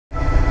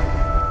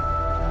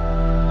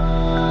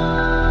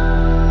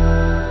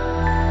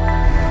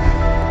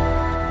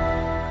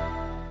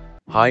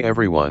Hi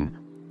everyone,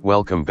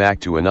 welcome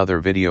back to another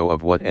video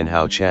of What and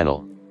How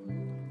channel.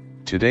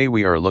 Today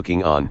we are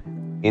looking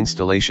on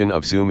installation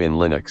of Zoom in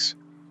Linux.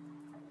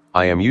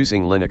 I am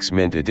using Linux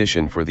Mint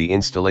Edition for the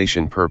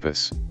installation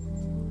purpose.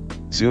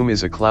 Zoom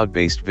is a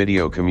cloud-based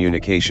video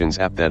communications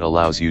app that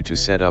allows you to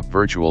set up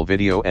virtual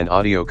video and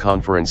audio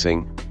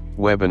conferencing,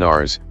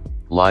 webinars,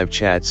 live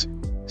chats,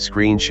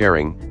 screen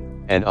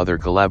sharing, and other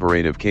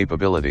collaborative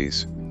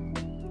capabilities.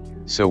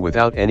 So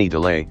without any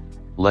delay,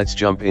 let's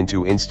jump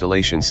into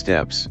installation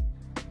steps.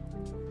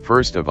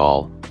 First of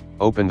all,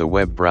 open the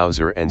web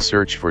browser and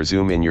search for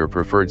Zoom in your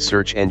preferred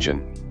search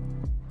engine.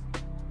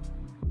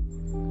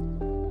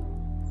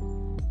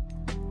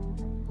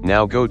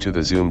 Now go to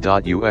the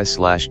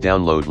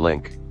zoom.us/download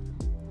link.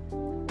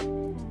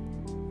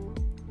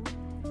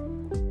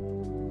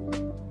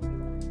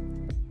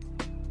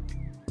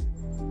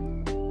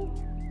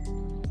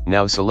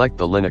 Now select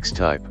the Linux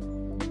type.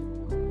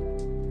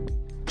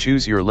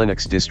 Choose your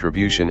Linux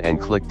distribution and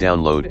click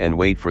download and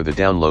wait for the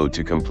download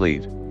to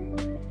complete.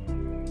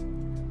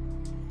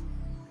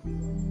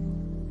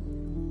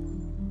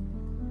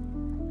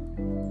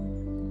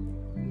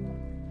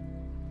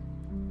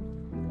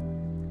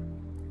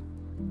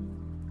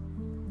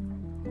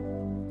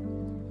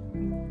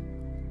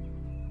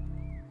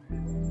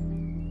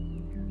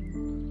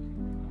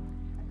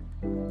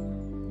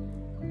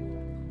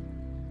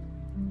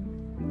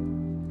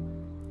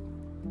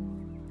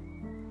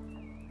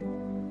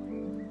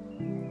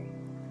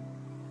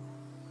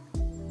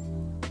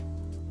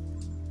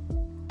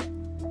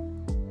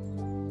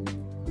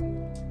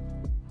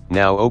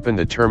 Now open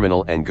the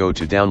terminal and go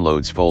to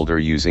Downloads folder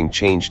using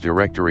Change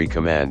Directory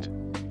command.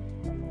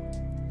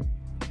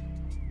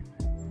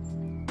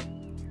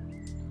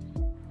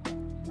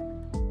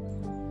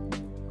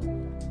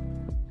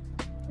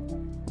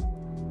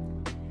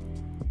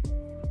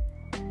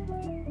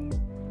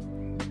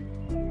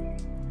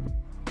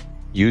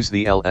 Use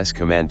the ls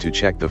command to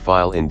check the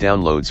file in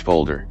Downloads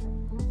folder.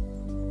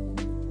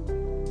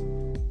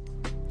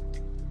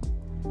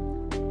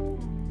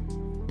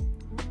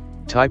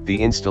 Type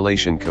the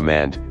installation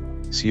command,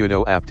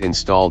 sudo apt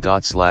install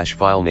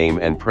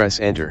 /filename and press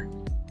enter.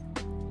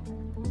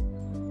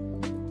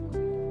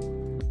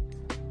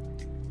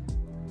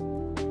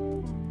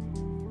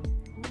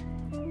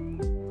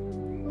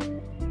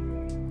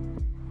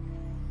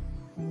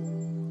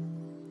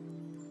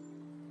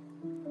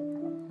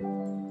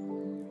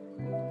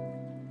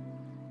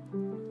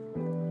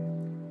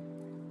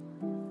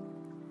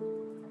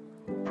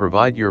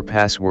 Provide your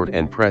password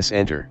and press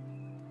enter.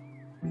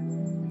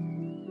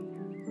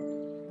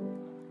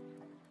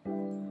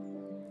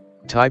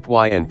 Type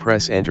Y and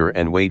press enter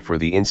and wait for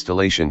the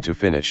installation to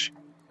finish.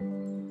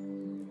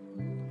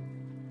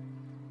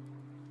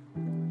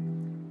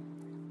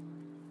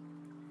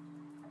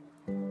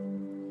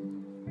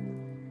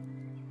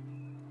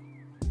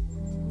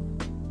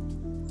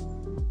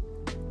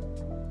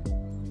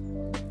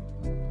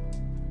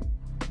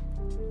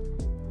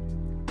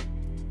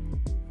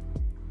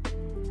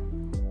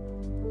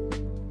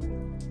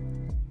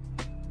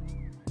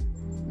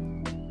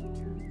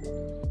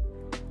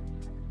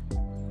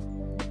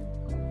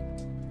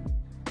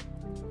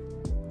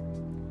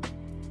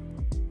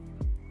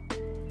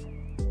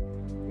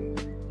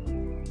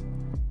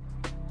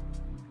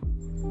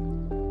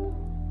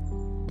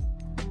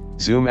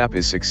 Zoom app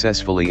is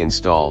successfully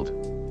installed.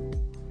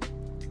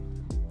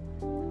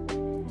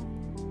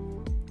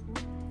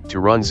 To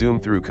run Zoom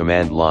through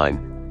command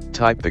line,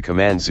 type the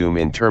command Zoom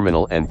in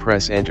terminal and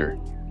press enter.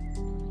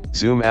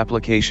 Zoom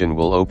application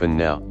will open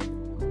now.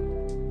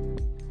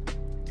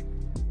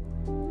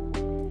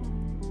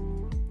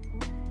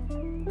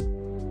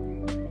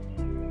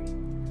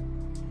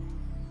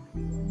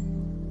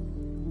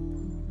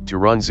 To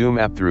run Zoom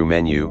app through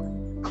menu,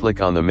 click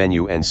on the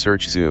menu and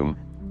search Zoom.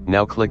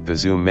 Now click the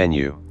Zoom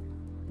menu.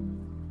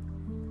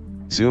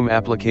 Zoom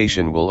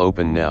application will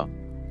open now.